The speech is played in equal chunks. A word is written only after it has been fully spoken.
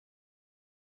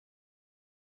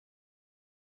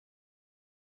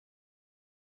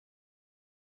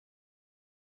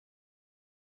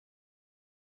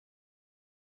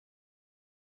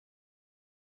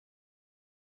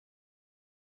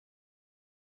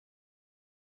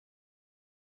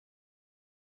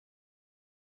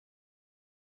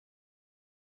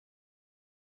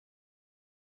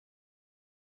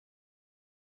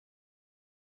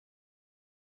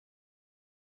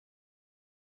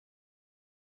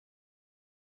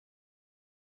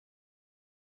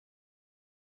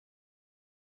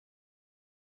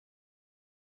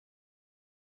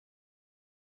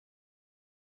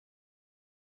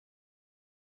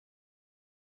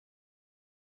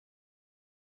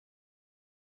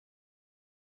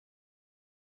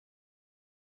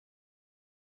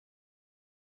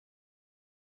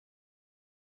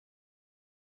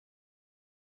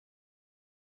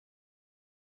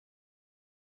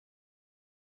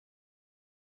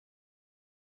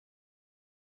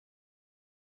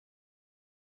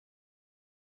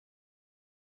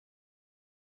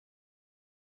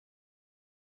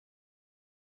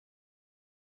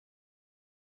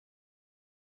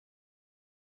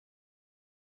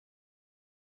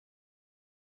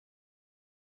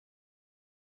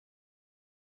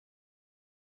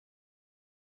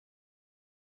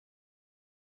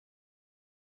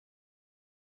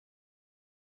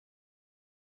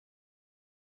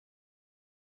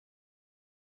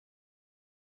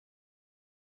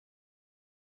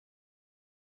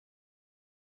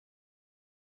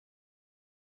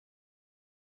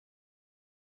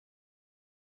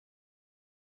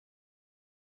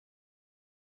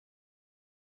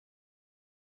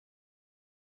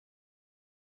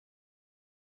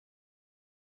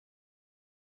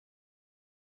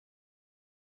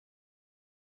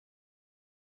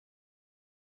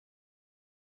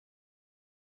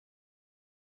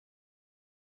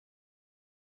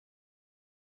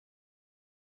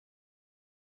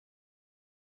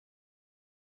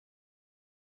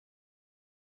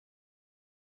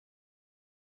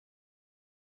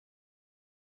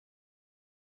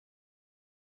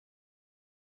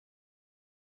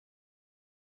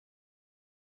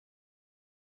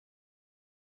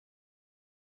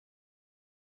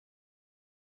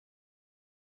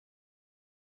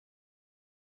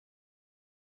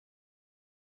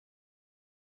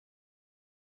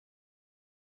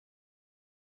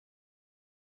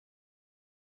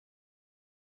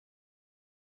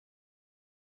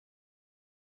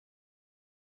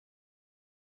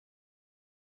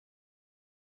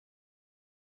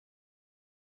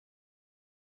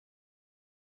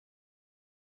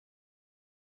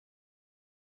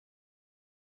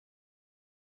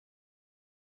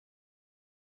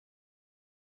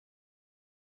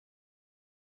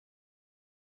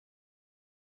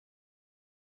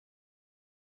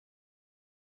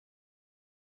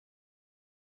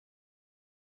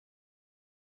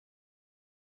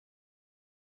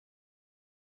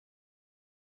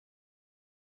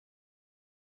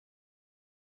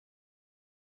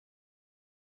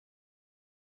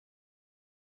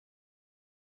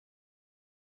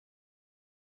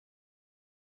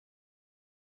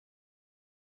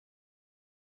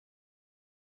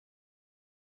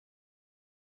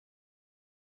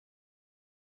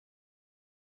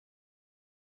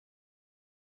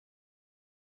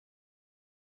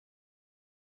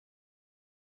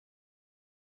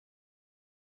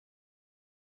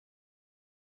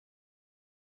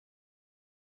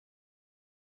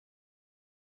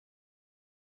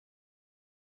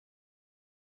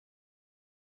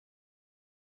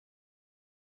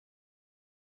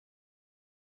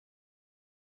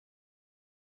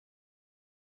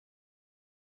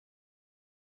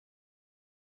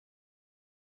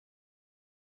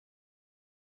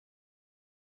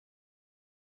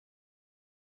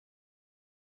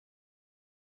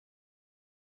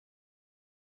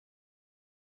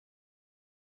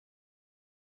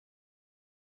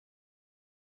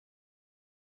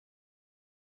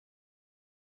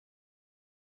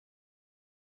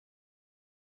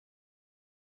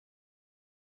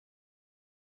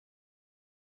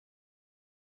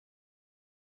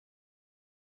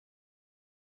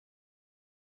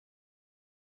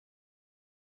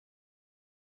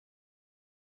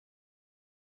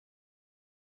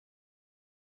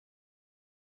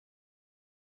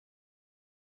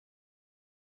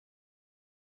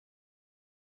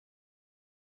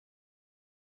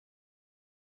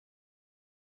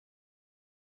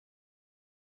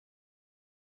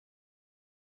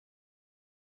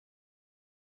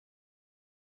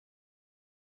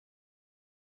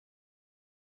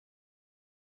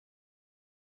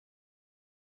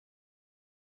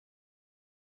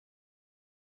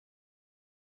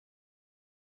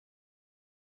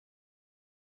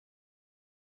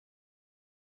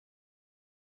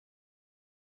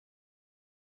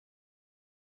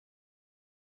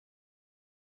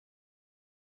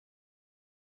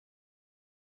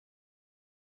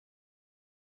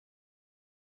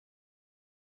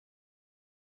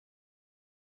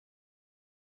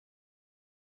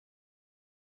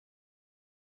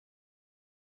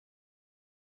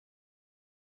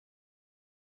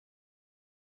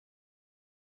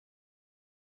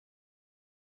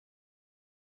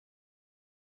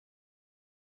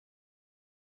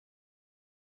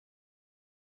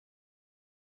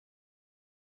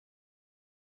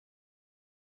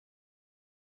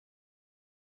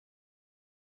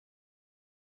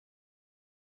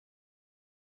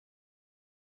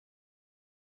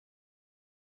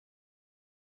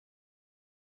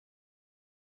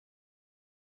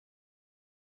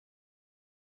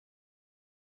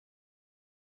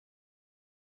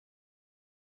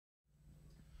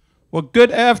Well,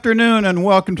 good afternoon and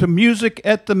welcome to Music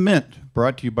at the Mint,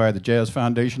 brought to you by the Jazz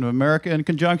Foundation of America in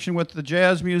conjunction with the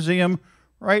Jazz Museum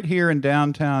right here in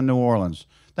downtown New Orleans.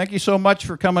 Thank you so much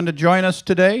for coming to join us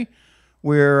today.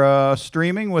 We're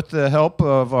streaming with the help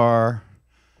of our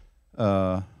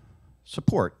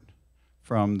support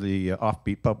from the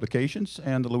Offbeat Publications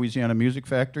and the Louisiana Music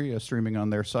Factory, streaming on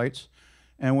their sites.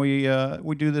 And we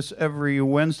do this every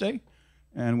Wednesday,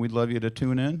 and we'd love you to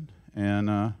tune in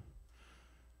and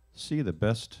see the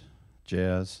best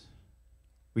jazz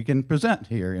we can present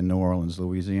here in New Orleans,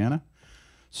 Louisiana.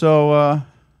 So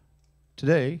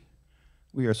today,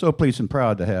 we are so pleased and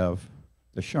proud to have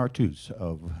the chartreuse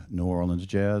of New Orleans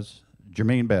jazz.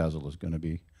 Germaine Bazzle is going to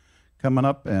be coming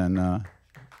up and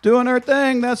doing her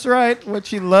thing. That's right, what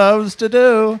she loves to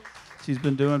do. She's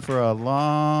been doing for a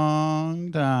long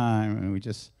time, and we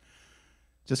just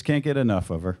can't get enough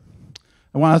of her.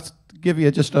 I want to give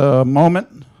you just a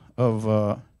moment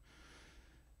of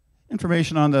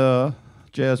information on the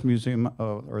Jazz Museum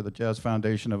or the Jazz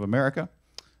Foundation of America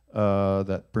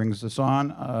that brings this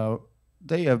on.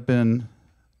 They have been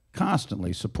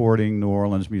constantly supporting New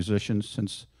Orleans musicians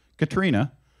since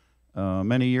Katrina.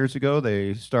 Many years ago,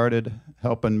 they started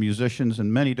helping musicians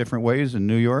in many different ways in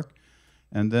New York,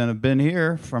 and then have been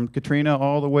here from Katrina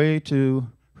all the way to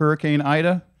Hurricane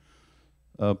Ida,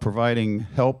 providing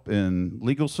help in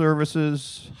legal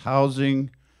services, housing,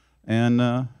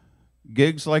 and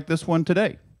gigs like this one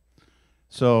today.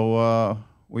 So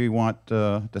we want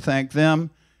to thank them,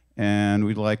 and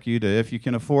we'd like you to, if you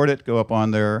can afford it, go up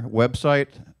on their website,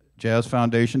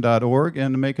 jazzfoundation.org,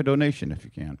 and make a donation if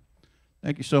you can.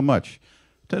 Thank you so much.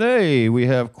 Today we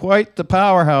have quite the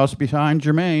powerhouse behind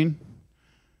Germaine,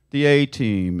 the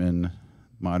A-team in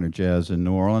modern jazz in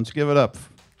New Orleans. Give it up.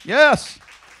 Yes!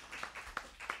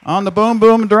 On the boom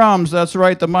boom drums, that's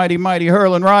right, the mighty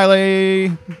Herlin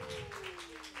Riley.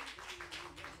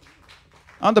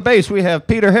 On the bass, we have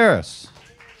Peter Harris.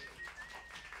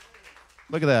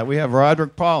 Look at that. We have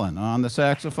Roderick Paulin on the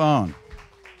saxophone.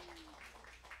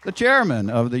 The chairman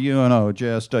of the UNO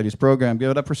Jazz Studies program. Give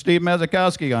it up for Steve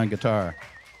Mazikowski on guitar.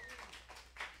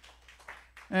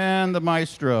 And the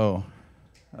maestro,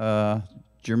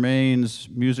 Germaine's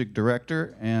music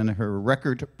director and her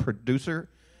record producer.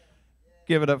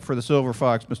 Give it up for the Silver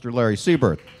Fox, Mr. Larry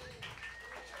Seibert.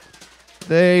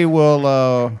 They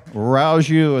will rouse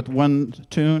you with one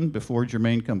tune before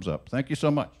Germaine comes up. Thank you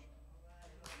so much.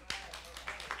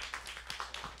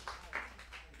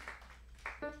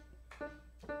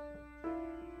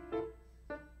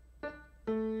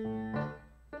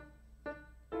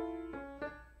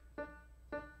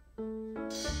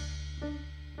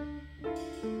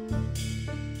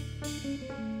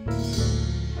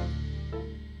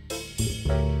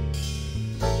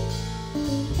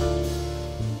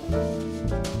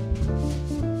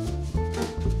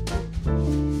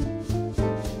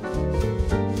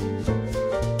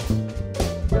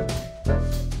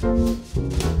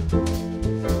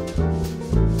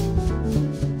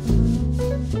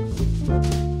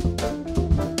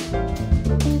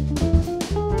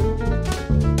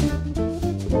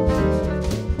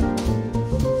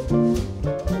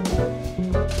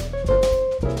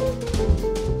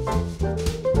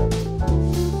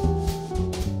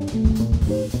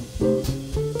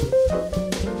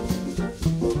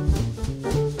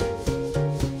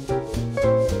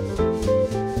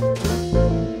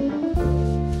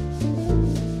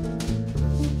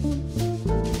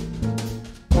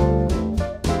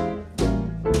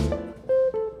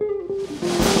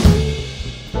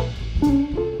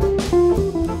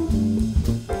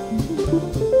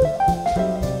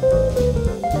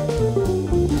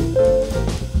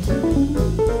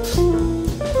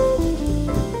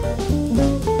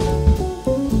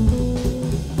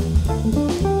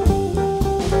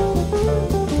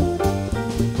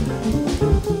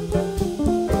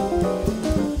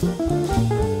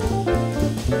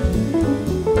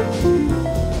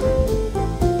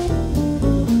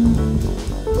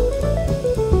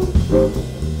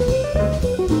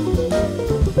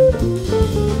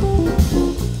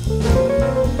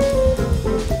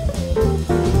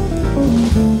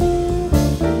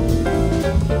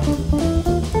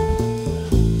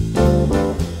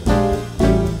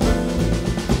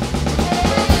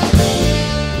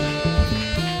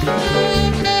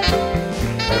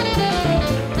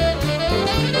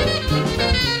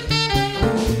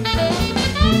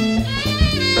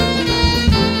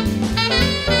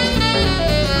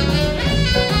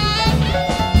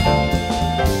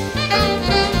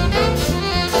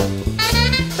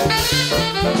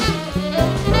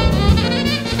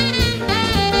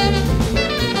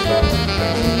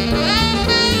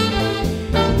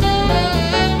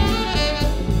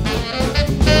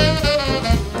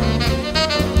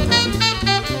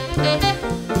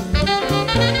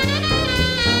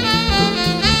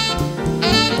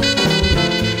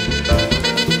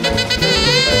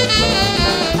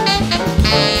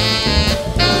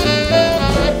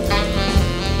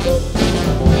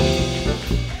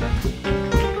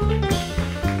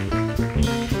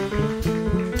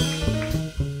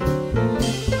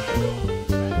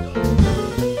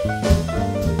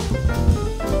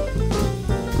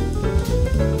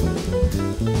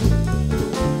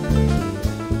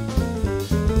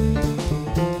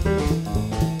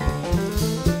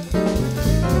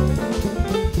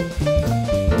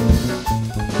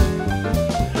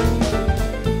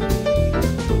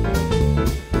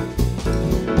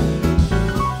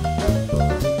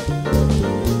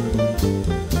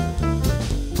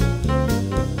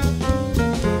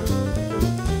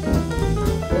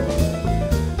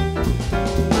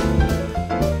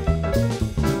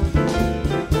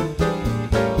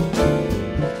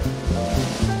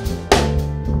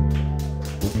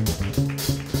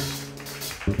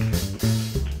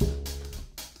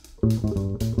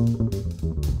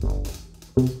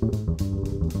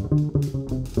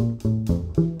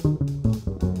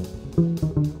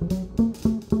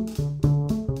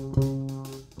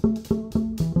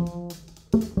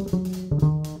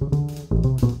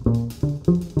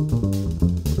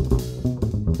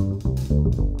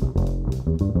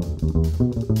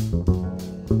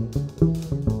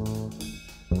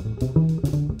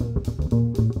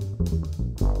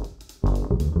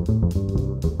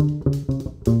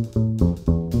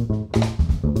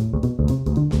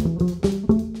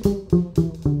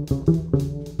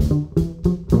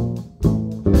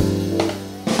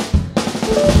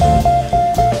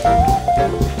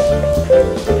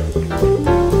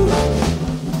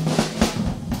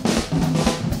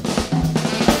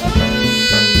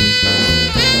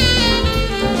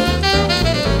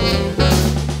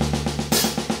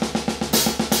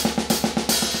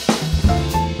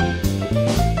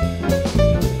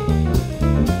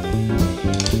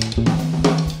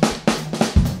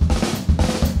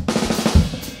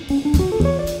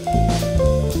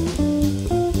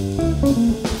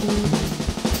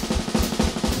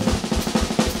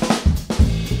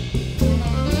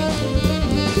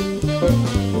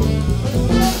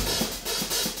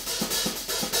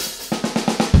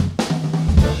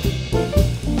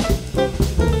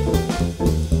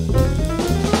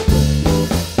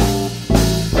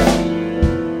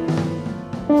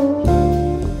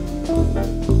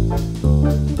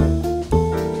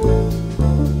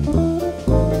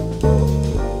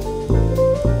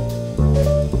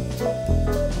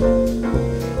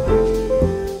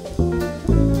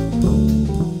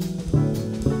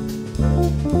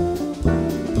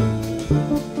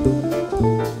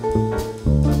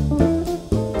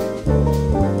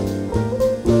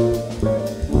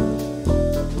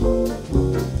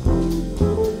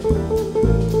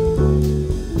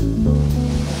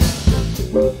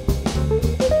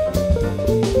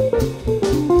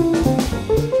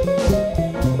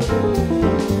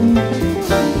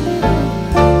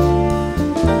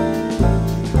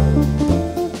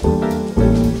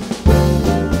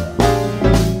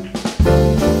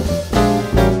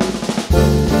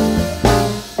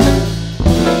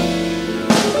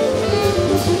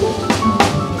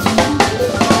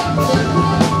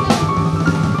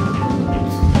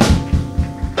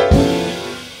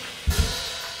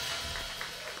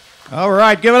 All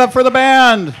right, give it up for the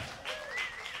band.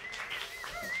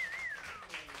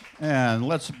 And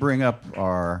let's bring up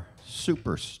our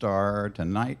superstar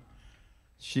tonight.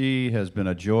 She has been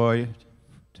a joy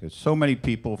to so many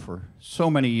people for so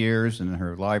many years in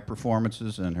her live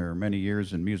performances and her many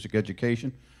years in music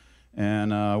education.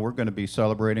 And we're going to be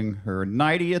celebrating her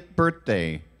 90th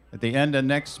birthday at the end of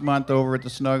next month over at the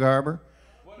Snug Harbor.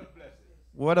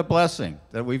 What a blessing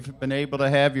that we've been able to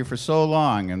have you for so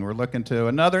long, and we're looking to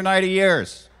another 90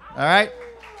 years. All right?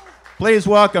 Please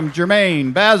welcome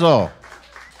Germaine Bazzle.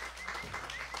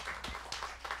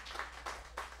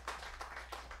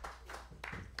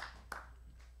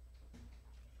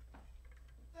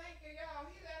 Thank you, y'all.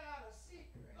 He let out a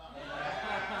secret.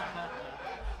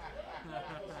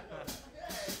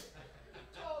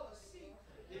 Told a secret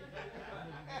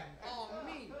on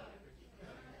me.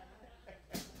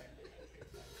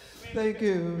 Thank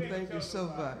you so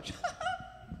much.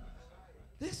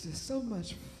 This is so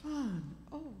much fun.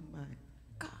 Oh my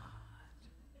God.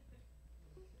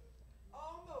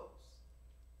 Almost.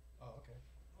 Oh, okay.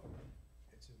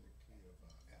 It's in the key of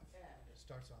F. It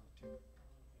starts on the 2.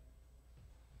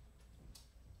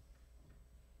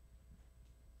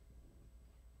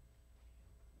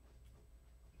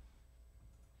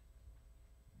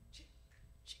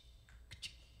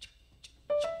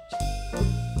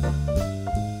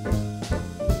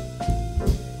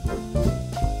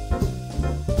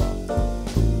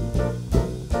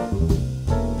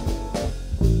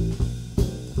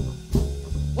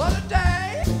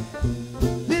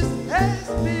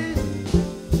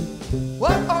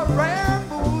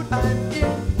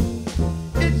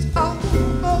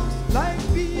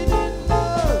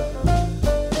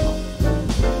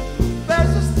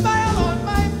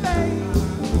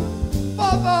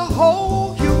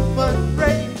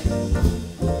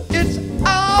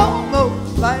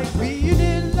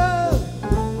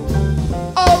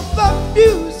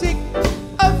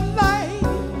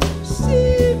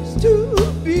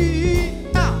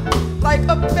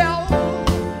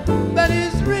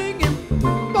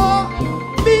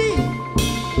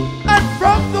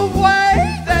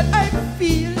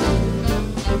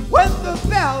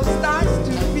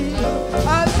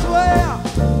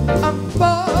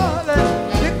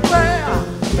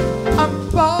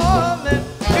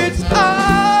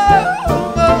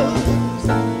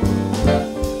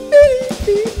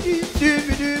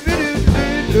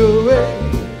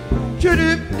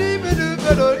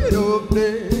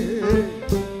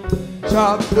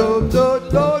 Chop do do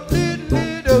do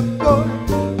diddly do do.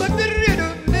 But diddly do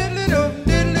diddly do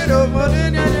diddly do. But nya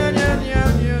nya nya nya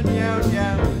nya nya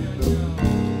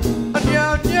nya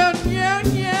nya nya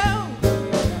nya.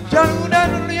 Janu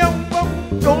danu liang bong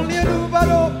dong liang du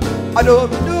balo. Ado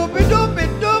do be do be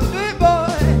do be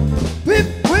boy. Whip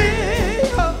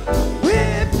whip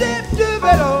whip dip do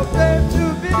balo dip do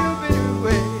be do be do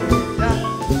way.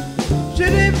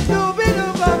 Dip do be do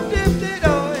bop dip dip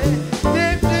do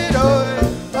dip dip do.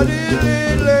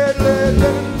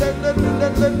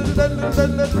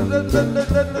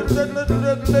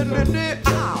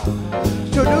 Ow!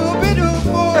 So do be do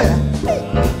boy.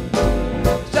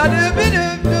 So do be do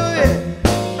do it.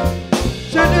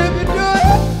 So do be do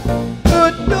it.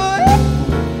 Good do it.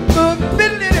 Good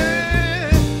billy do.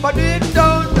 But it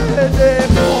don't do it.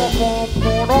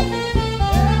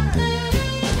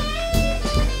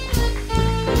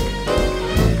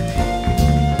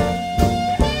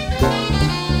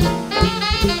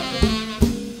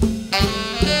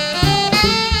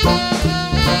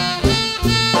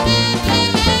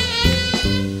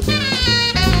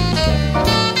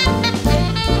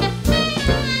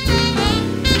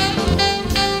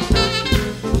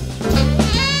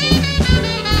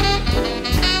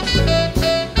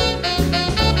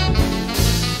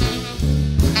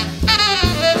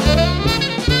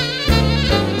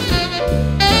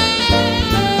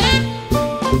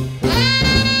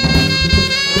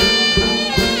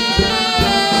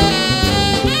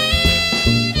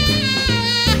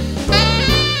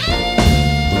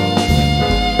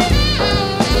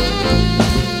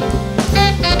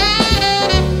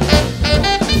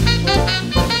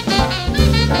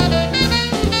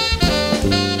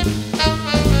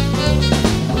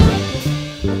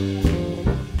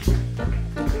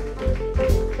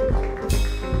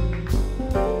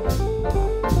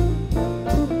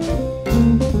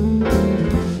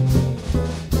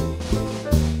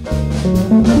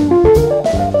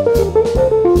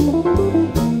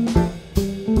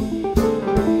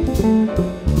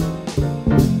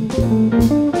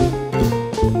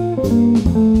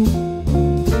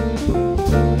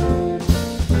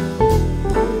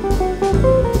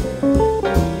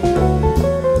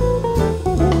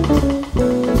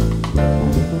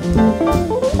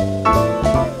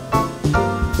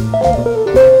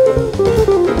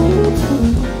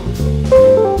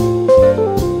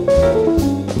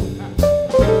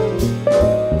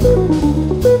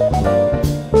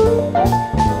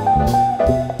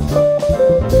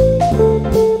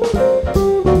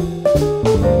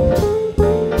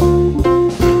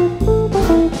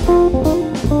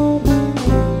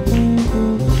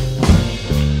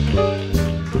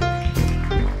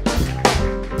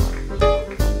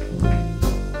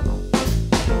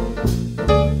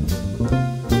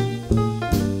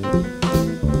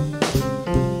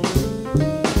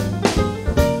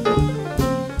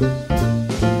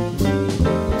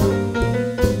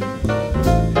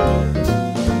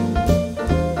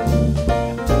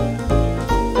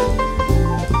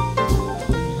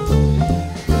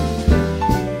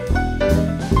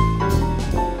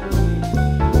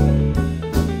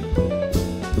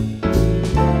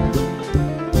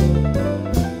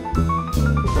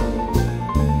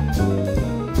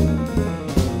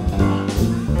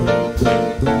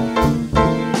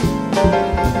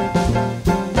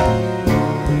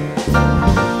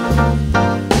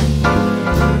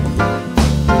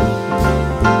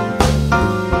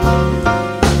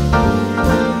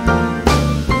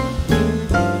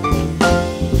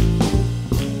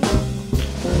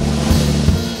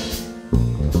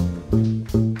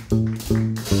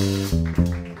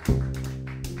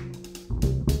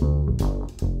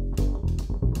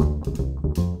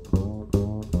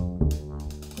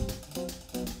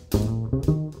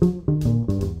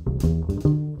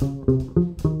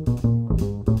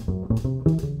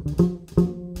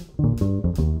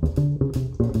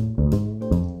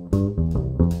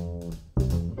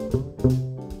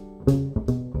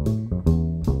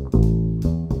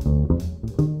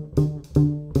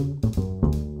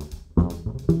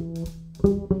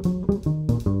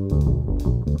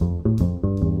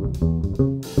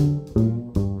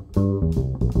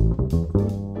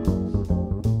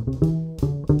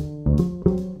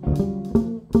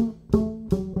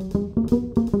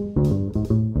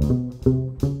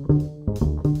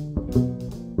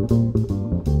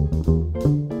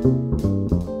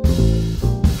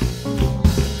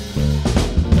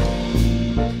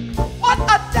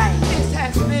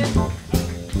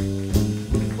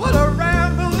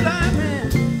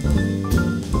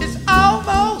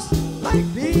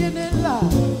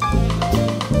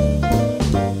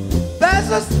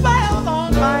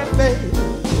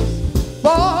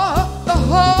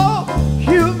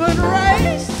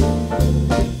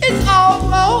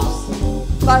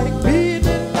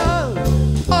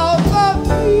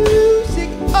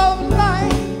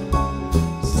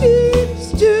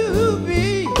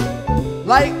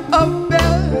 like a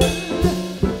bell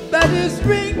that is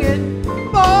ringing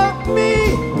for me.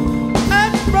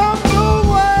 And from the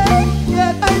way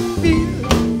that I feel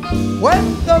when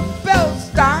the bell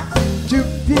starts to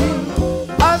peal,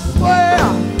 I swear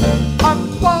I'm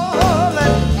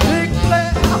falling,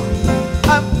 declare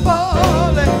I'm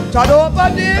falling. Shut up a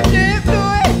dip dip do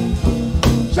it.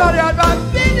 Shut up a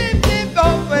dip dip dip go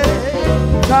away.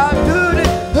 Shut do it.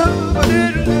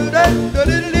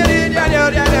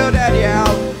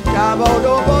 Come on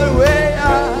over the way.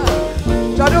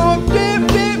 Shut up dip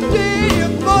dip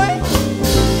dip boy.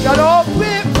 Shut up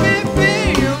whip whip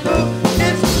whip.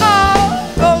 It's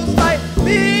almost like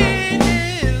being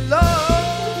in love.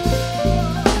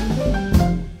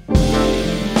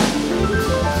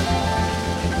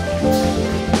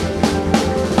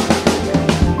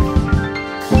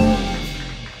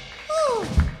 Oh.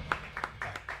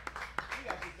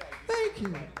 Thank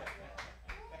you.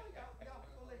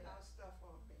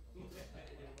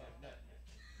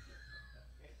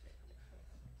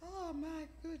 Oh my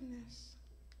goodness.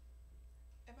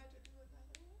 Am I to do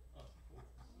another one? I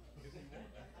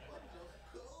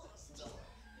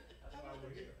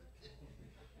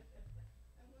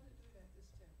want to do that this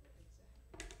tempo,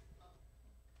 exactly.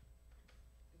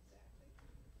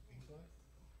 E flat?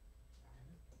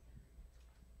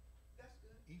 That's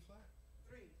good. E flat?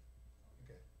 3.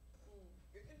 Okay.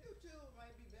 You can do 2. It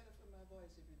might be better for my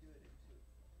voice if you do it in 2.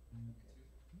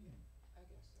 Okay. Yeah, I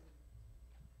guess so.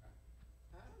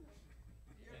 I don't know.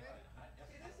 You ready?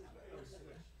 See, this is what we're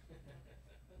doing. Okay.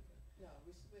 No,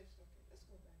 we switched. Okay, let's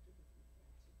go back to the 3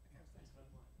 flats because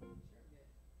that's what we want. Sure. Yeah.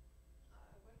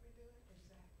 What are we doing?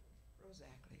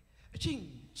 Exactly.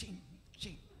 Ching, ching,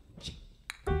 ching, ching.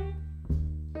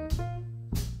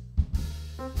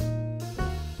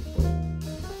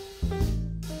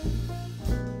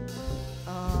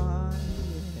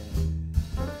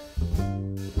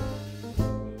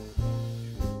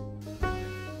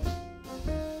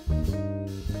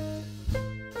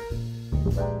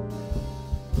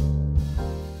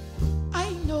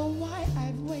 I know why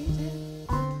I've waited,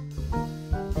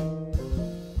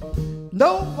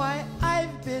 know why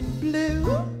I've been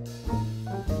blue,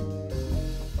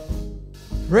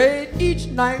 prayed each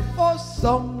night for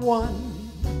someone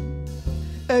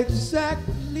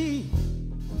exactly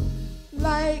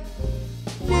like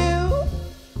you.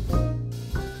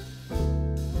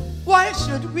 Why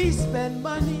should we spend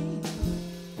money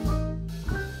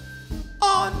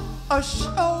on a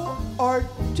show or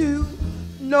 2?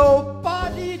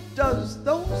 Nobody does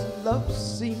those love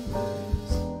scenes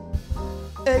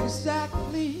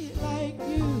exactly like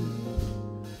you.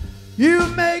 You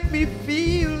make me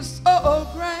feel so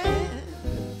grand.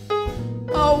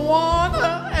 I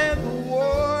wanna hand the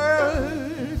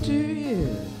world to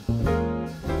you.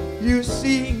 You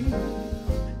seem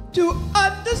to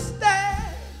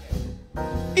understand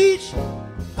each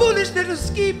foolish little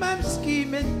scheme I'm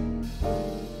scheming,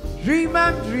 dream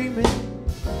I'm dreaming.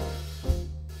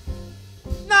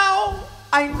 Now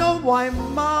I know why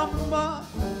Mama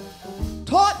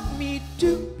taught me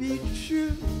to be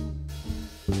true.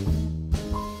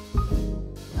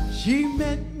 She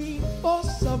meant me for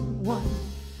someone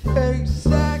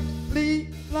exactly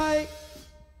like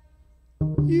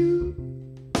you.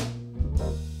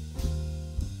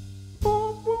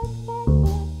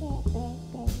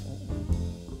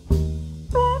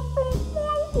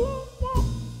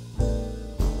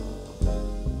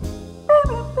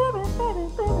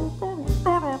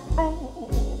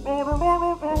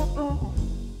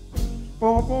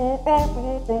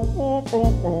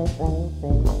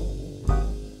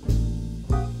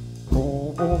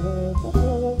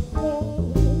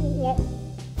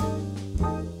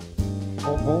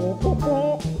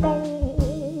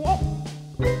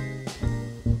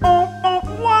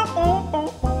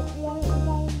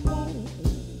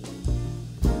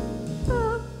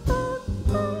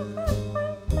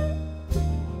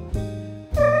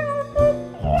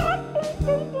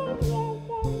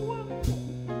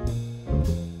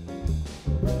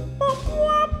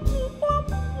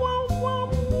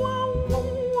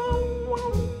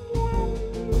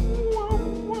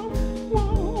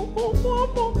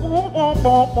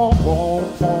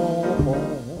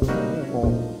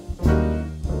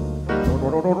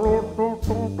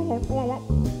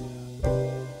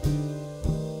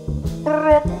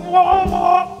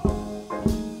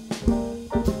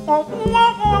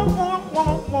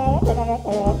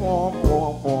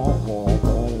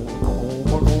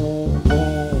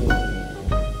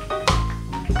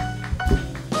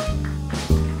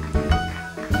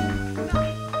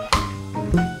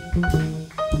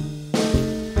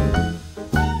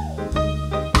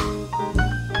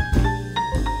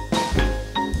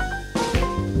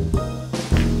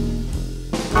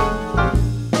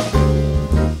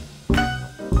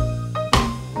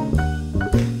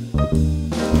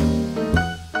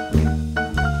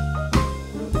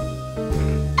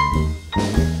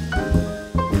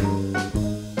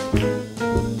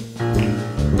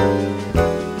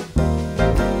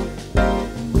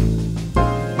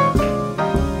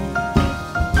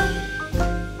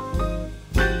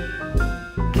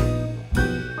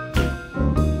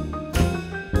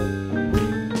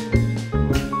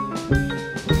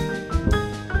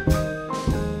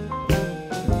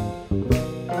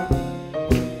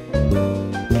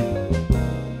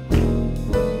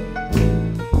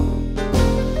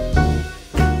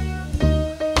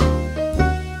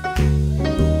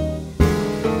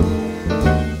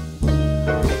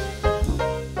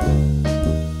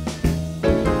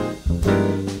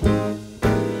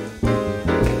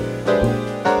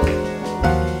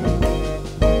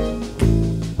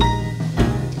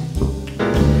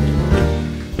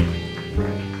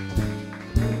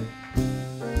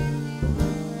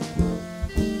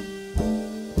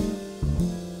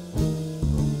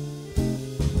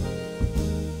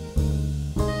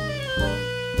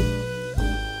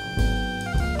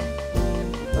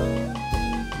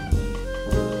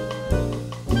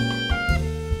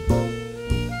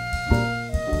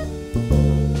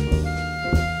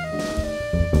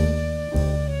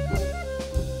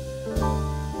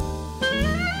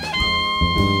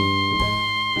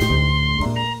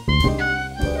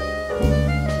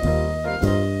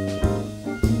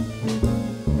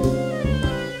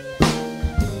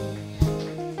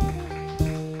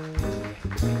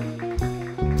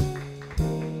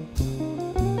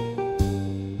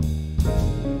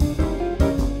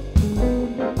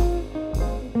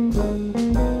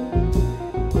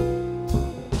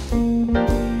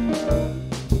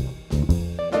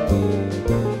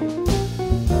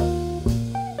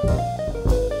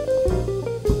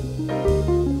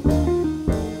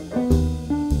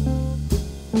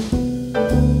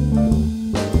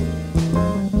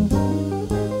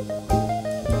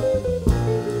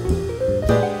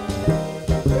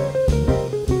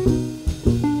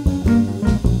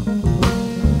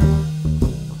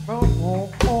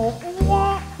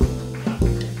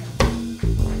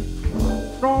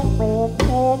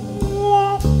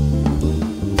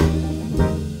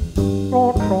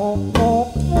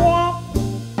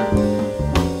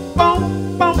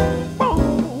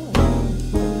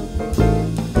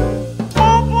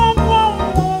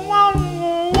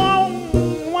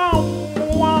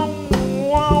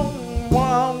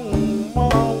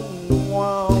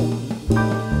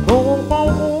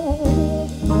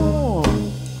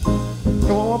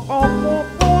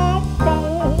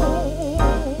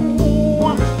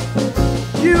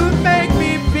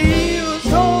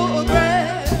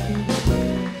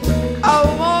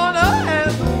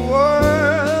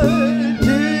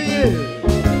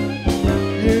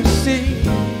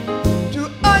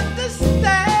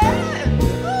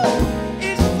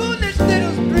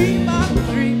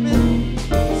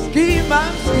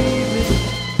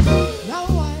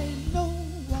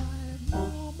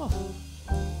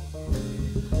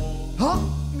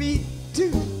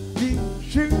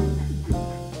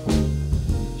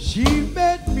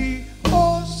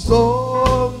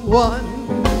 someone.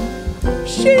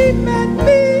 She meant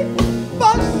me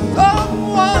for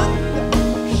someone.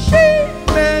 She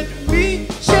meant me.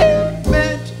 She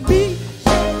meant me.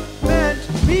 She meant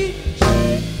me. She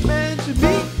meant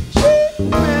me. She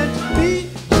meant me.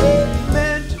 She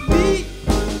meant me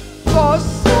for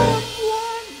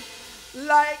someone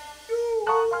like you.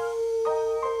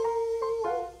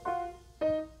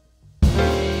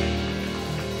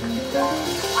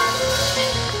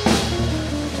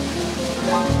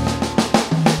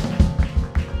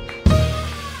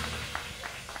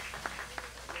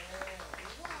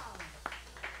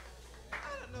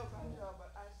 I don't know about y'all,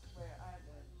 but I swear I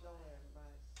enjoy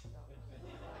myself.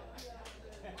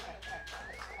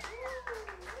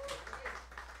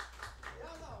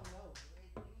 Y'all don't know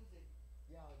great music.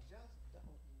 Y'all just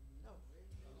don't know great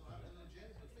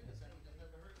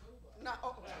music. No.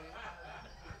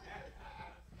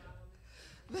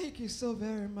 Thank you so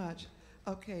very much.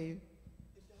 Okay.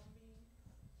 It don't mean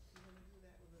you want to do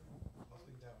that with a Let's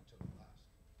leave that one till the last.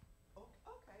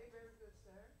 Okay, very good,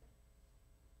 sir.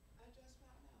 I just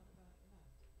found out about it.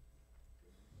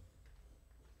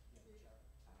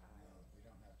 No, we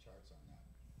don't have charts on that.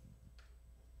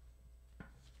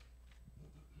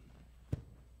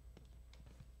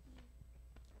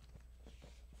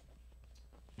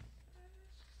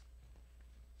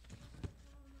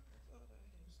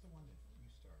 It's the one that you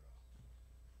start off.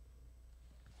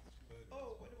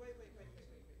 Oh, wait.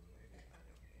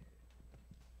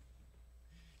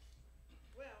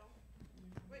 Well,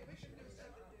 wait, we should do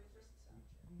something different.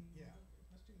 Yeah,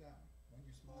 let's do that one. When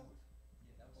you smile.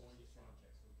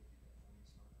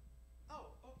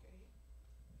 Oh, okay.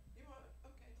 You want,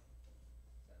 okay.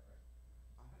 All right.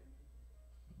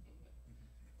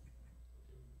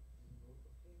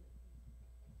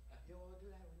 You want to do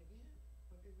that one again?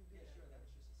 Or did we do that? Sure, that was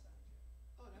just a sound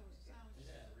check. Oh, that was a sound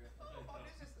check? Oh,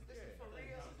 this is for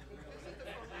real? This is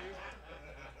for real?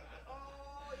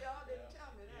 Oh, y'all didn't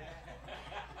tell me that.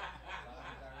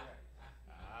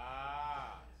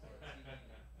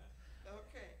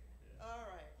 Okay, all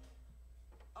right.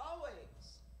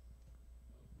 Always.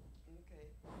 Okay.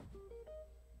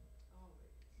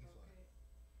 Always, okay.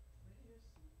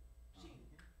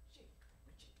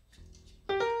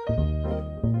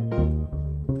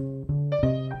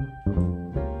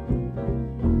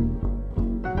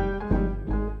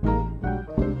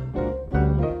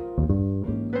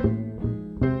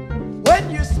 Well,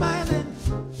 here's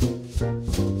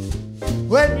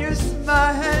when you're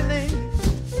smiling,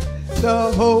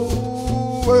 the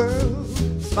whole world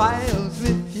smiles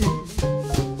with you.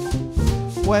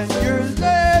 When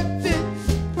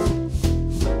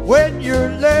you're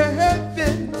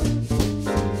laughing,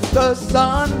 the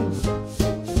sun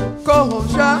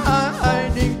goes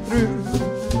shining through.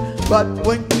 But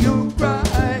when you're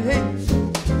crying,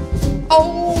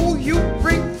 oh, you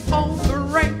bring on the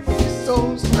rain.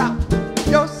 So stop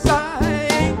your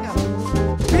sighing,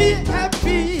 be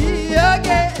happy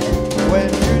again. When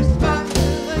you're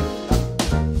smiling,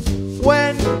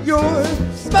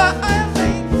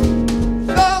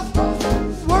 the whole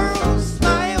world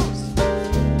smiles.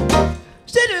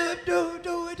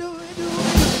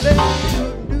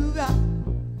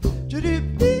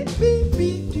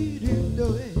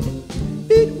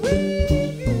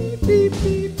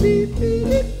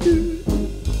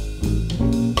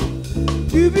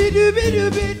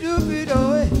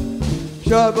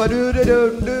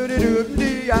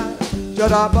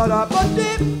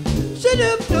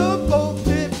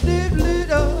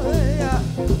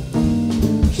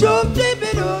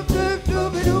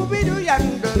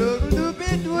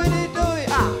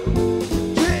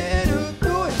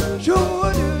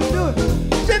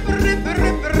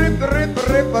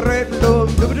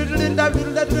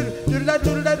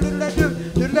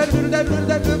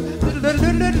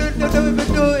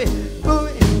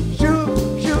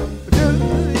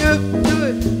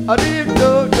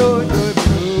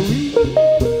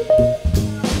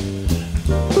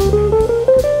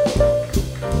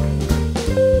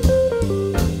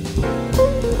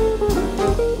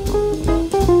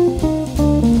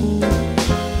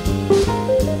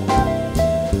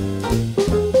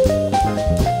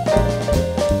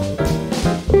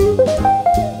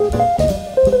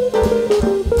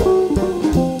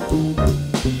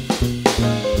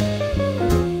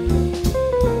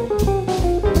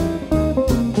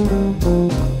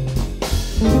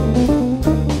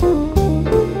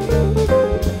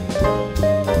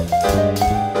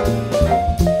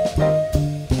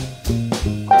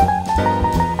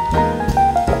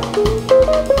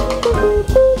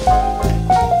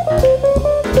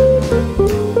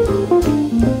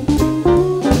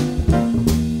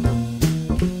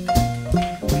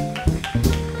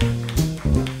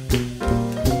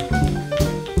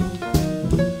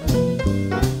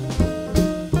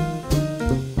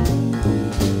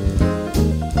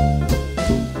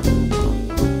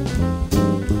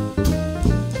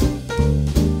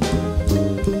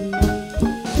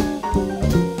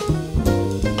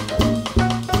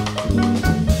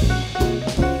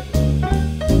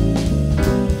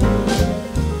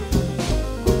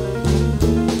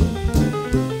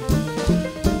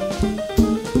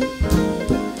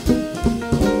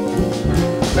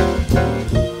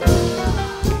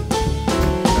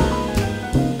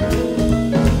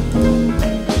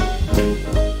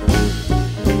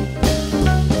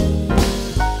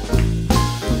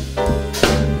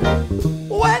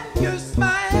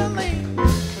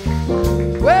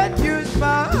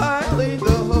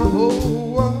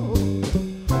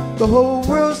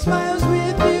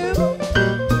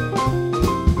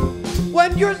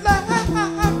 you're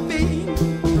laughing,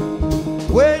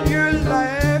 when you're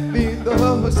laughing,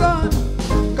 the sun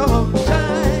comes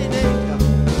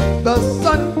shining, the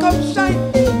sun comes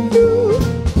shining through.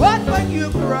 But when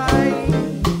you're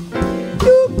crying,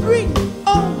 you bring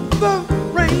on the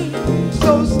rain.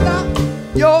 So stop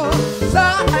your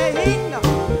sighing,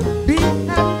 be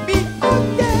happy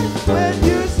again when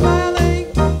you're smiling.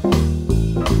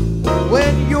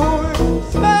 When you're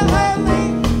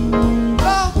smiling,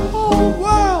 the whole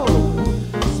world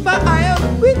smiles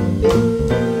with you.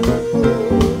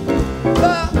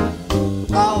 The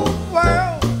whole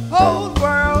world, whole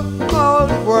world, whole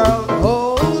world,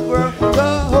 whole world,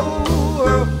 the whole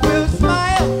world will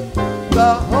smile.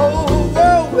 The whole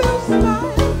world will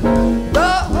smile.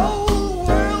 The whole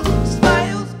world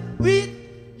smiles with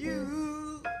you.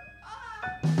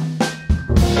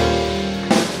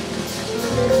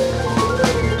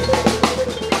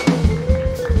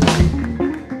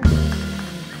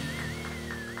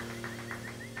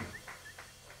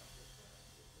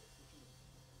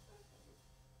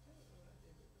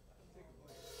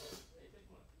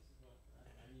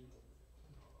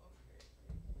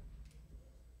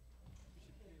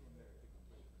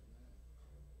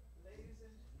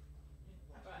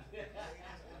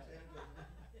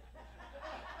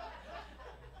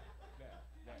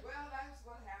 Well, that's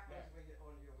what happens when you're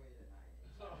on your way tonight.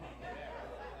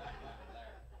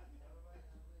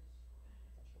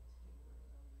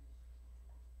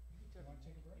 Want to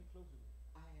take a break?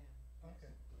 I am.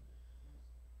 Okay.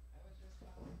 I was just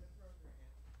following the program.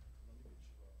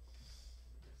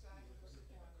 Decided to sit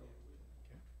down here.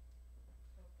 Okay.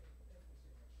 Okay, thank you,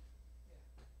 sir. Yeah.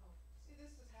 Oh, see,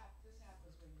 this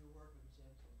happens when you work with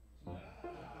gentlemen.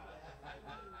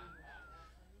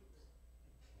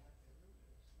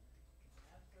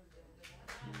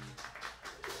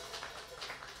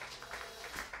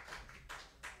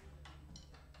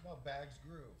 No, Bags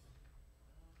Groove.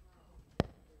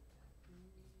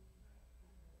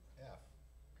 F.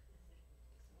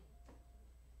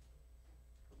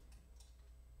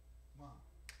 One,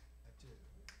 two,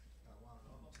 one,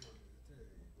 two, three.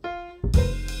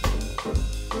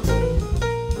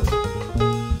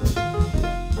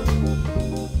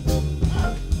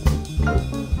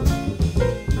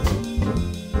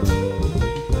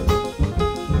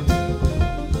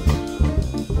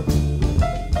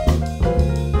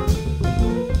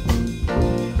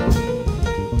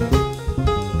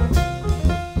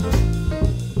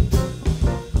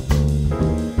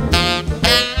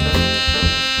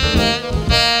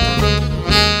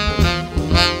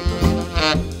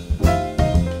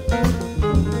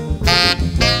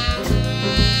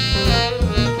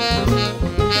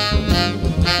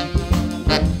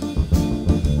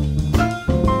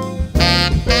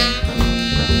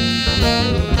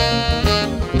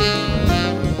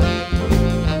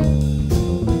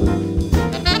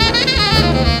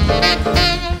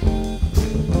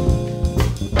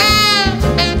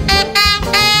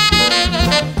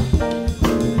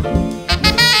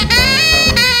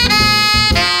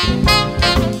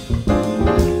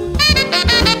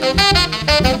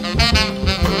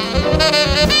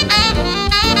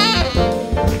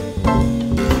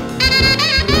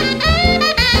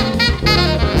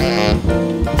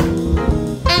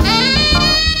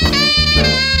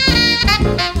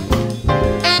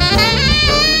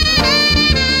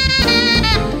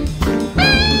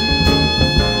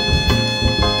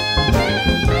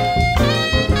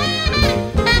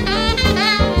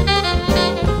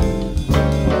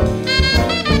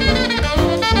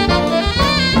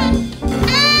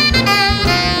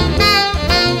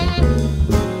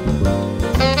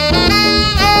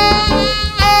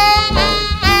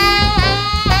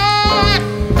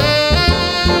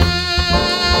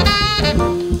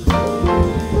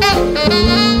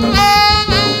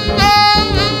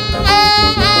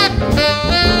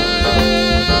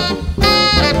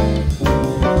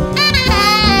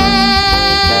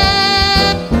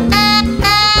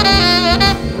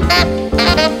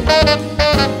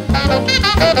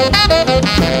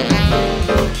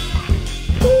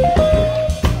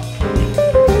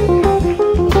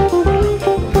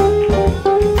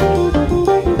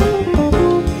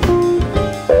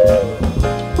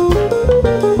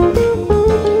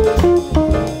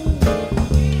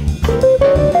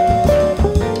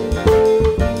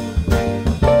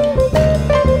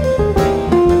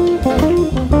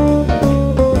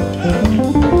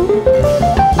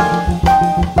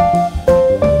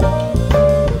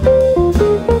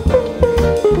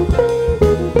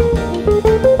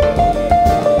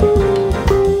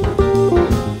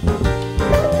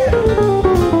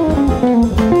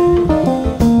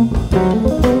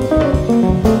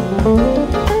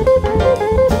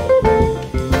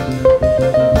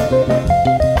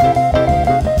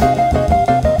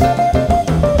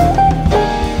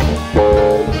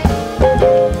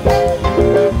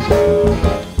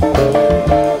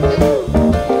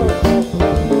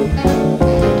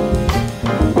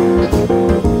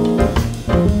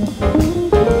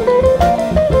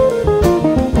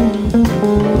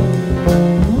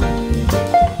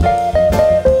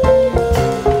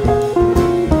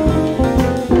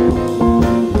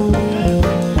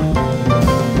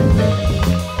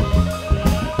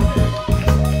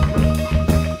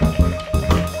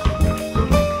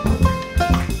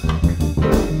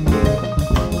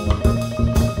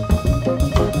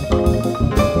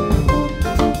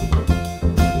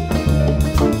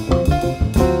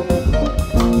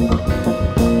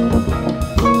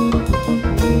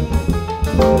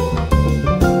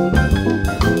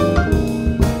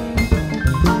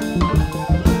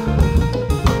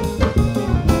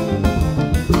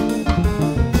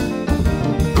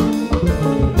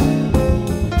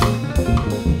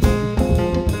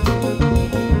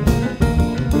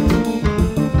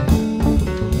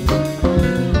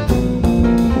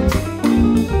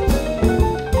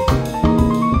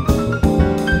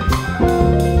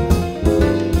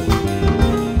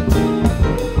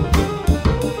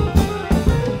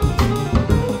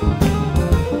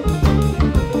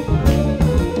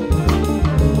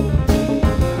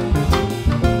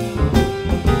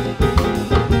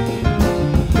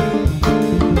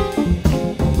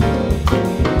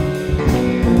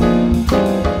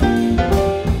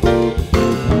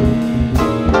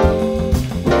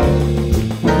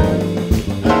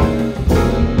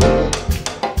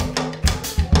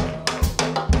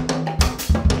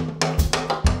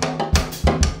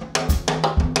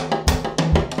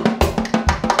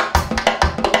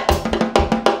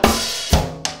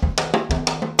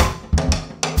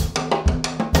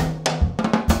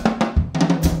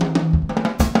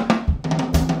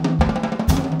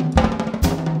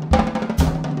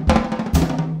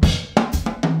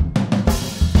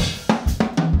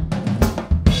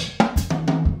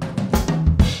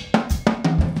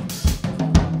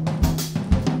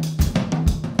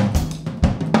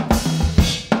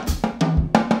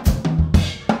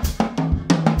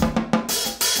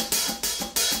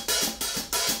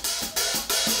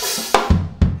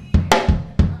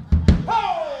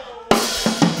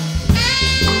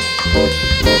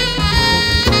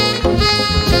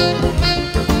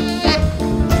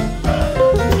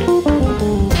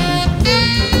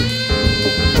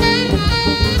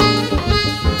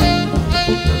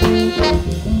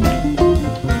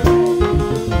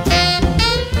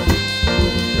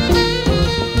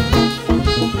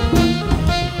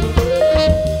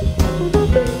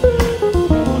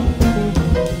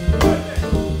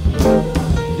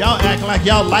 Y'all act like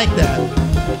y'all like that.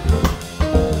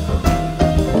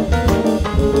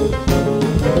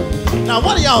 Now,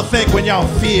 what do y'all think when y'all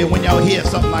feel, when y'all hear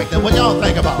something like that? What y'all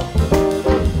think about?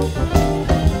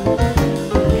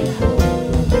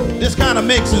 This kind of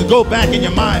makes it go back in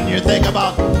your mind. You think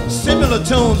about similar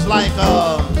tunes like,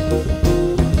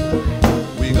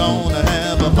 we're gonna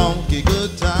have a funky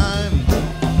good time.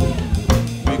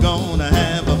 We're gonna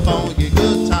have a funky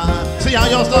good time. See how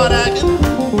y'all start acting?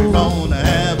 We're gonna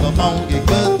have a funky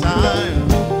good time.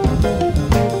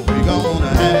 We're gonna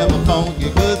have a funky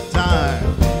good time.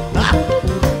 Ha!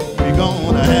 We're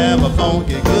gonna have a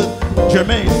funky good.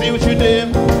 Germaine, see what you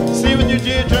did? See what you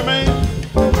did, Germaine?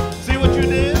 See what you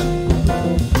did?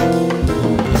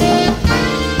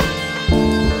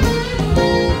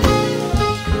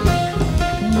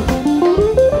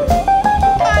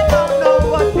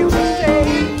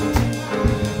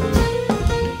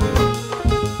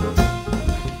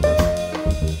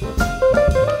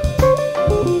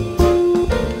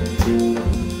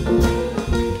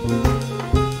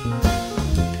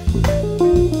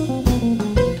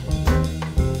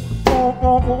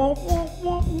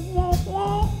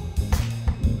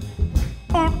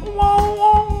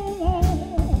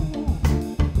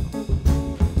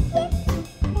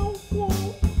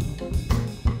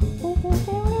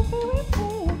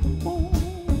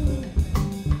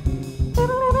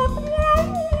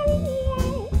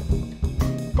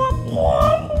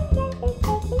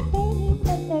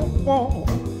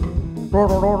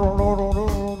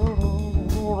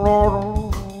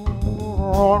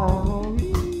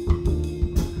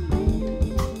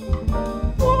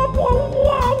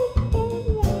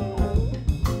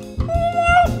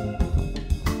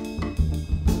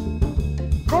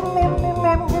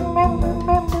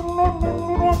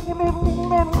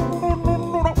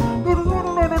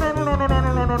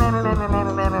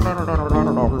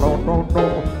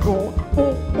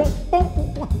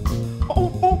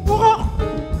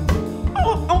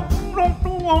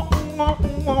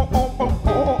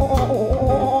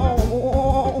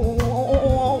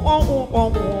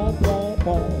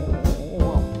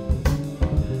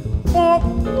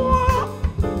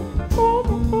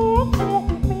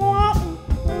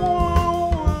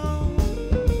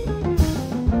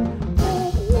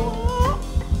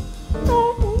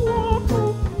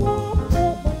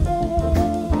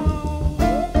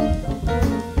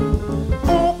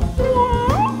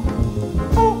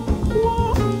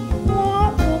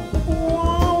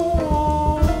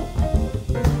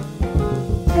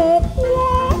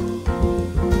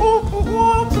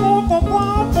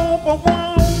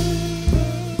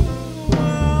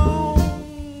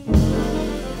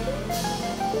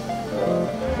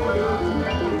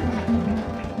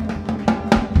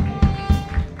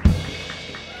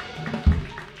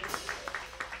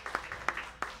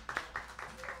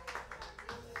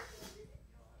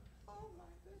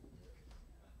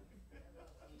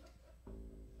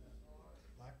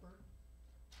 Blackbird?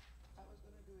 I was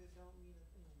gonna do it, don't mean a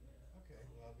thing. Okay,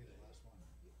 well, I'll be the last one.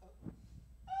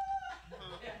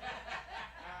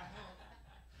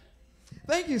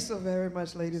 Thank you so very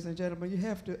much, ladies and gentlemen. You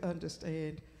have to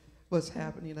understand what's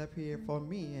happening up here, for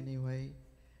me anyway.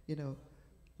 You know,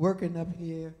 working up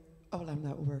here, oh, I'm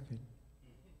not working.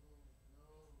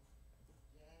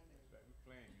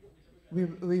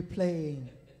 We playing,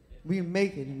 we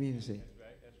making music.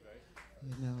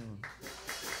 You know,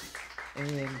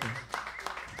 and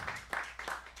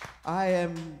I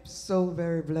am so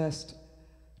very blessed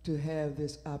to have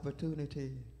this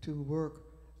opportunity to work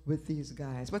with these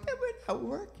guys, but then we're not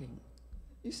working.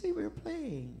 You see, we're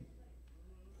playing.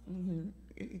 Mm-hmm.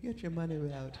 You get your money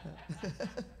out. Huh?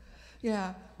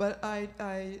 Yeah, but I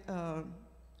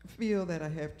feel that I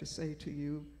have to say to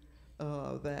you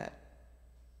that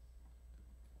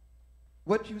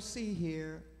what you see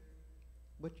here,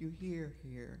 what you hear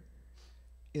here,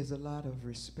 is a lot of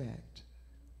respect.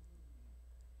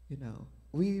 You know,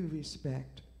 we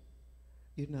respect,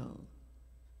 you know,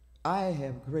 I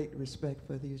have great respect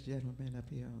for these gentlemen up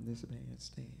here on this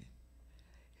bandstand.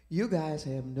 You guys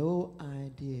have no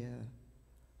idea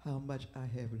how much I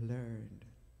have learned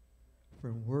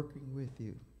from working with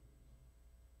you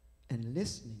and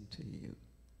listening to you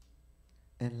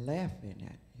and laughing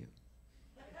at you.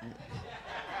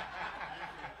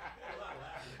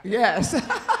 Yes.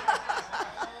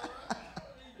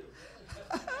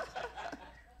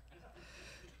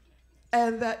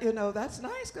 And that, you know, that's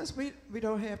nice because we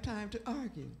don't have time to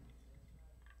argue,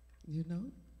 you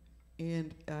know?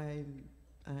 And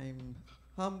I'm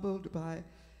humbled by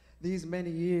these many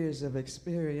years of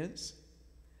experience,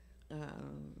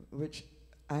 which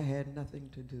I had nothing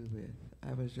to do with.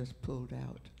 I was just pulled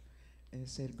out and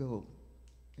said, go.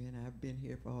 and I've been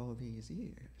here for all these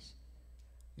years.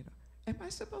 You know, am I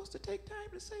supposed to take time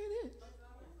to say this?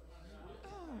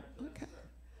 Oh, okay.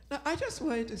 Now, I just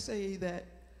wanted to say that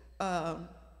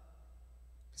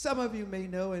some of you may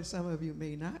know and some of you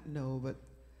may not know, but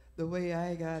the way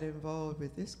I got involved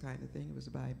with this kind of thing was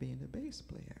by being a bass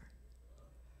player.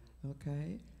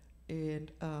 Okay?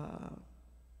 And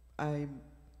I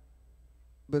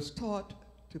was taught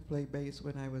to play bass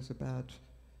when I was about,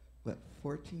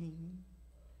 14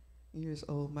 years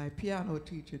old. My piano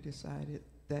teacher decided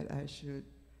that I should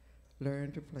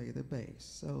learn to play the bass.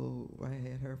 So I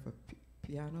had her for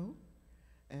piano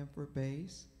and for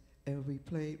bass. And we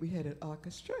had an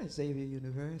orchestra at Xavier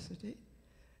University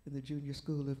in the Junior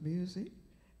School of Music.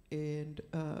 And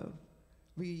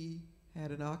we had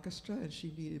an orchestra, and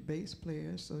she needed bass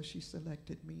players, so she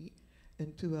selected me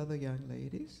and 2 other young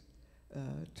ladies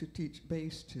to teach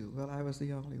bass to. Well, I was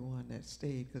the only one that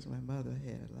stayed because my mother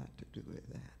had a lot to do with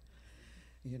that.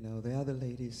 You know, the other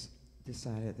ladies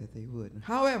decided that they wouldn't.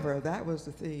 However, that was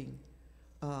the thing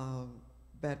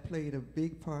that played a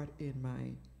big part in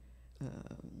my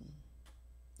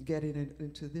getting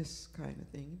into this kind of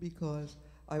thing, because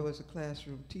I was a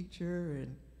classroom teacher,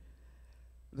 and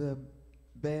the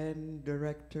band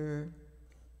director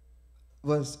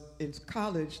was in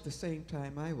college the same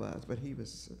time I was, but he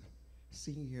was a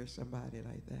senior, somebody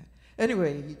like that.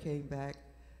 Anyway, he came back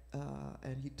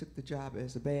and he took the job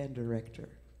as a band director,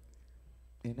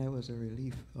 and that was a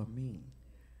relief for me.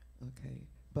 Okay,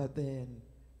 but then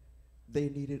they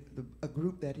needed, a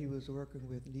group that he was working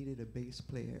with needed a bass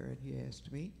player, and he asked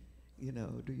me, you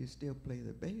know, do you still play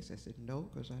the bass? I said, no,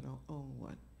 because I don't own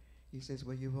one. He says,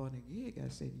 well, you want a gig? I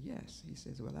said, yes. He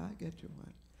says, well, I'll get you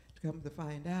one. Come to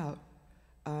find out,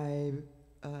 I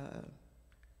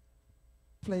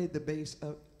played the bass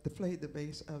of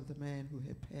the man who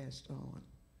had passed on,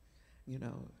 you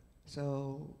know.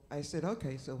 So I said,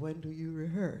 okay, so when do you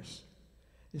rehearse?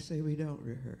 They say, we don't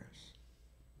rehearse.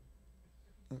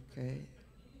 Okay.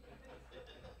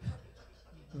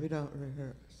 We don't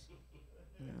rehearse.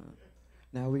 You know.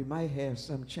 Now, we might have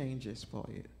some changes for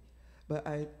you, but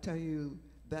I tell you,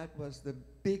 that was the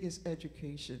biggest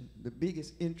education, the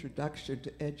biggest introduction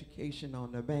to education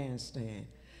on the bandstand.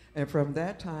 And from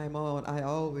that time on, I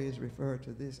always refer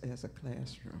to this as a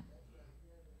classroom,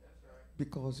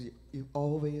 because you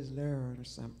always learn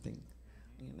something,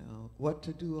 you know, what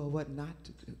to do or what not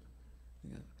to do.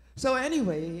 You know. So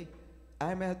anyway,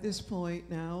 I'm at this point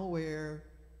now where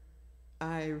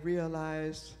I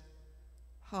realize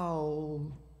how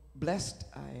blessed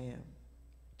I am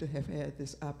to have had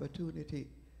this opportunity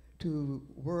to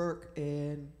work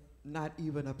and not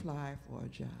even apply for a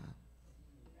job.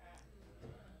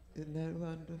 Isn't that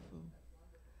wonderful?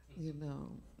 You know,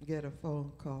 get a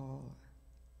phone call,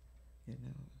 you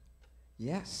know,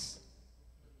 yes.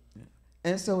 Yeah.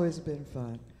 And so it's been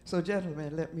fun. So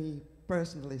gentlemen, let me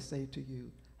personally say to you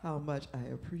how much I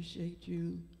appreciate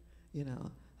you, you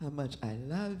know, how much I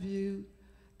love you,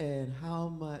 and how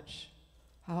much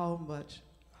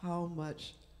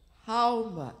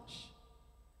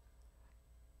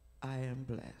I am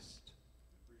blessed.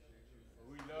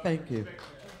 Thank you.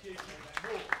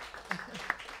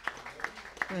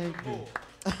 Thank you.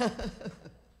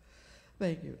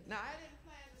 Thank you. Now, I didn't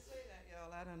plan to say that,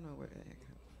 y'all. I don't know where that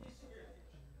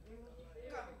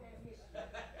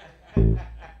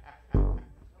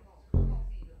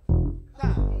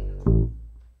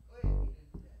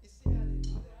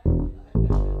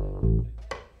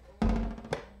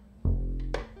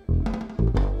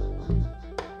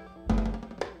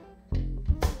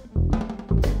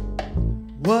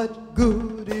What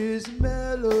good is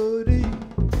melody?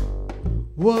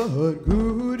 What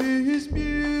good is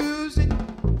music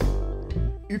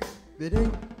if it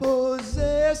ain't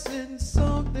possessing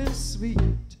something sweet?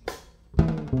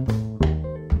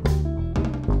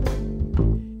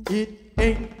 It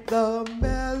ain't the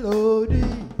melody,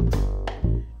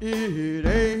 it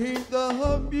ain't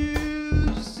the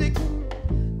music.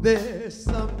 There's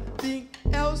something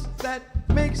else that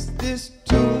makes this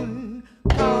tune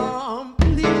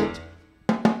complete.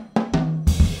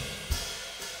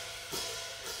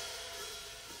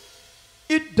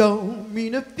 It don't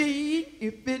mean a thing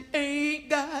if it ain't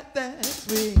got that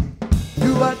swing.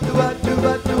 Do-a, do-a,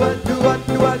 do-a, do-a, do-a,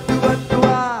 do-a, do-a,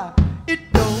 do-a. It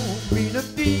don't mean a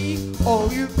thing, all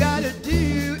you gotta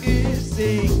do is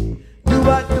sing.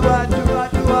 Do-a, do-a, do-a,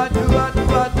 do-a, do-a,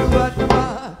 do-a, do-a,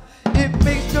 do-a. It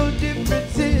makes no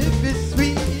difference if it's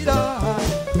sweet or hot.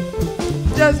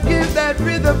 Just give that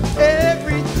rhythm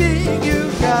everything you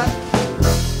got.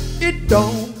 It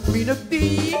don't mean a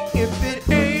thing if it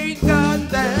ain't got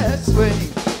that swing.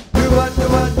 Do-a,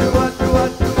 do-a, do-a, do-a,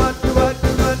 do-a, do-a,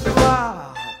 do-a.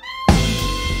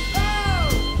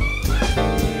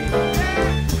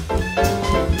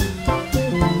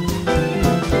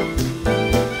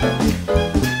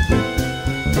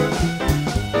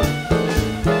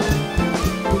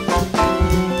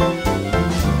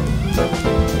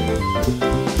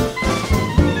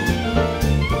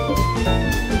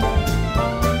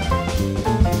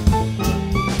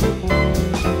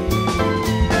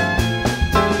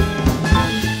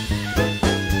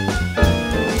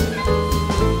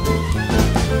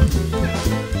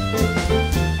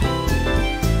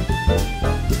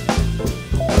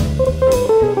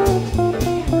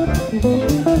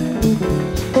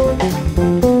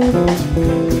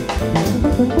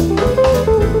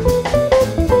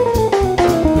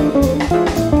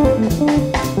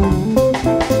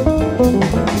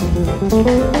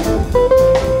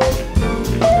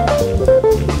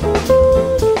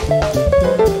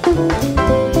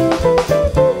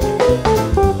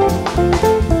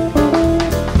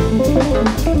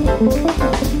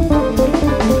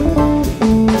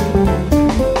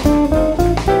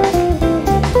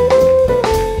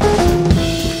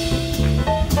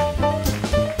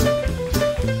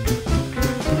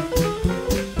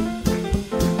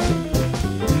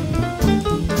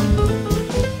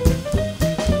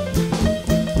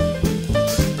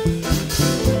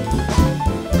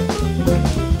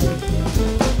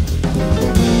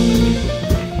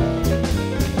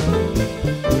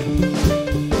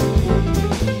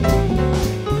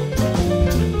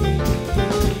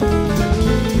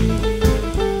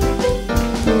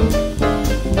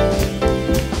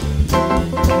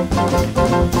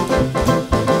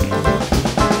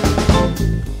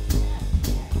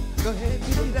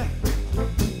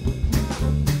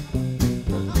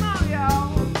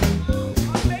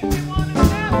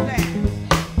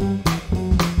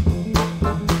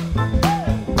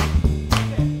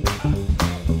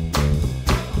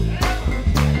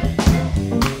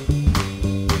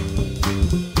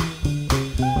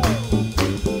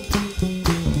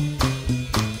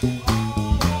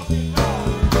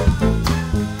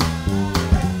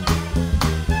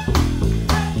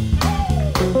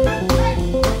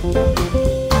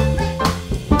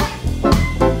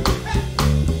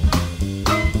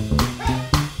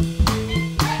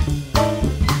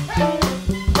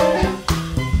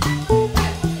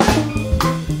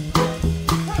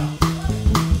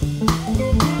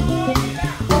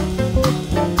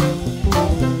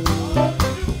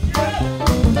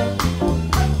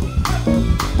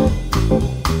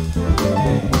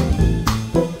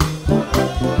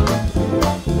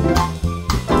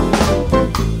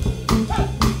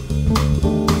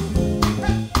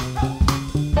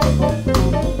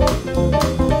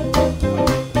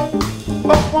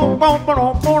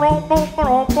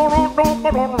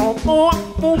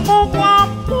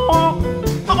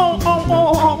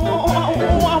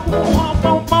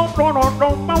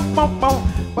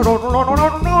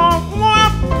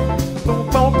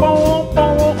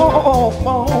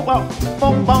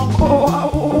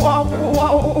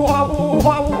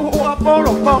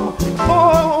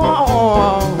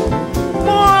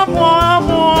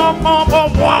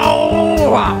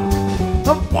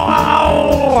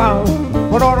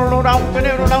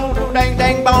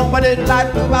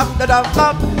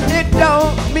 It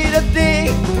don't mean a thing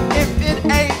if it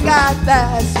ain't got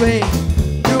that swing.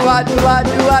 Do-I, do-I,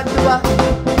 do-I, do-I.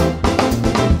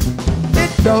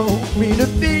 It don't mean a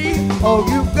thing, all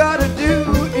you gotta do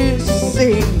is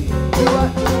sing.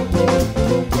 Do-I.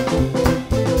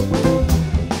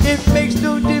 It makes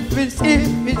no difference if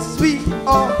it's sweet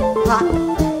or hot.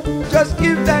 Just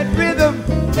give that rhythm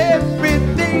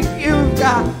everything you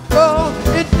got. Oh,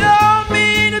 it don't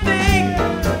mean a thing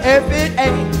if it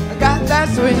ain't got that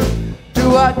swing.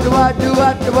 Do-I, do-I,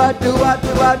 do-I, do-I, do-I,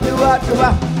 do-I, do-I,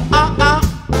 do-I.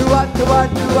 Do-I, do-I,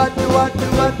 do-I, do-I,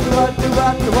 do-I, do-I,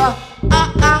 do-I, do-I.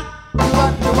 Do-I,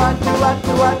 do-I, do-I,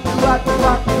 do-I, do-I,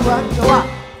 do-I, do-I, do-I.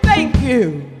 Thank you.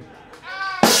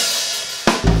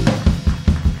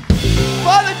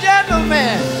 For the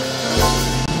gentleman.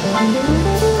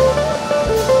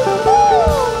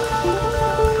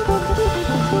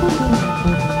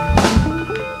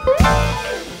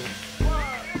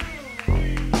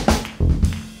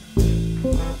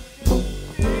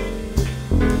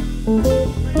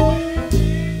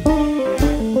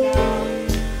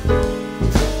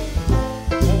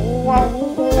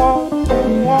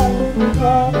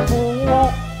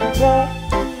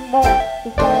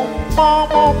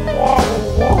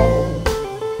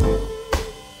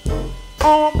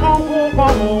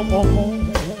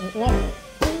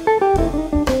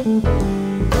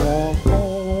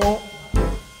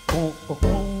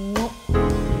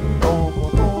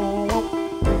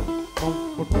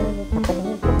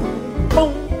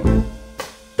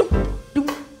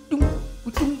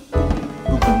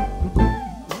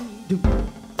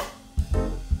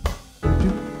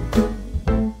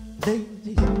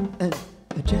 Ladies and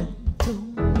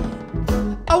gentlemen,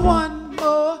 one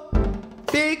more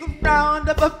big round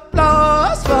of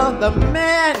applause for the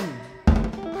men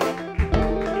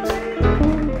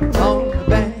on the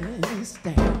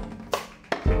bandstand.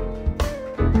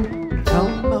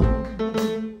 Come on,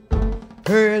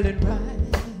 curl and ride.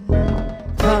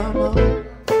 Come on,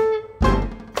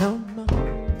 come on,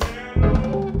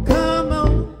 come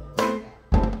on,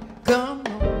 come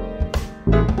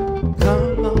on,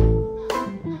 come on,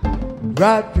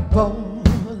 Roger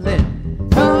Paulin.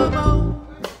 Come on,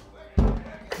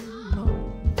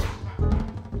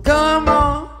 come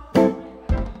on,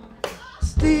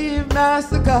 Steve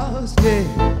Masakowski.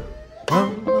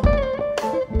 Come on,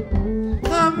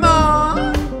 come on,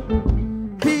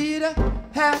 Peter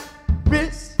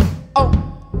Harris on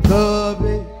the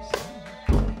bass.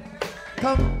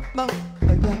 Come on,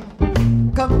 y'all.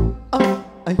 Come on,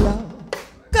 y'all.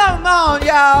 Come on,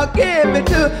 y'all. Give it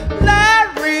to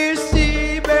Larry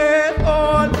Seaman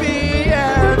on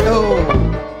piano,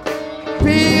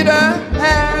 Peter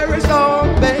Harris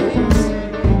on bass,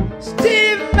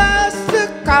 Steve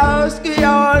Masakowski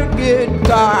on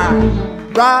guitar,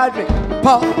 Roger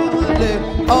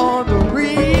Paulin on the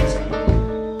reeds.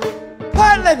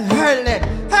 Hurlin', hurlin',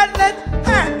 hurlin',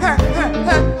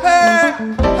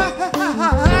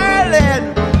 hurlin',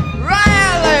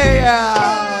 Riley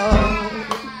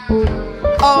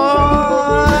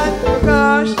on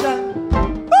percussion.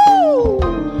 Woo!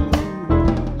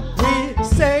 We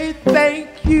say thank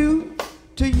you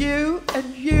to you and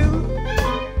you.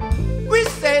 We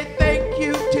say thank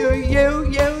you to you,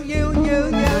 you.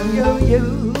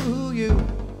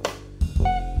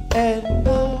 And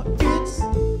now it's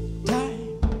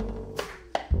time.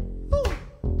 Ooh.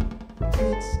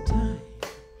 It's time.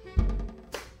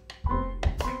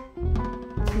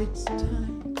 It's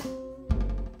time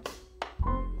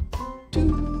to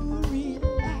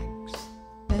relax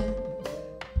and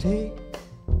take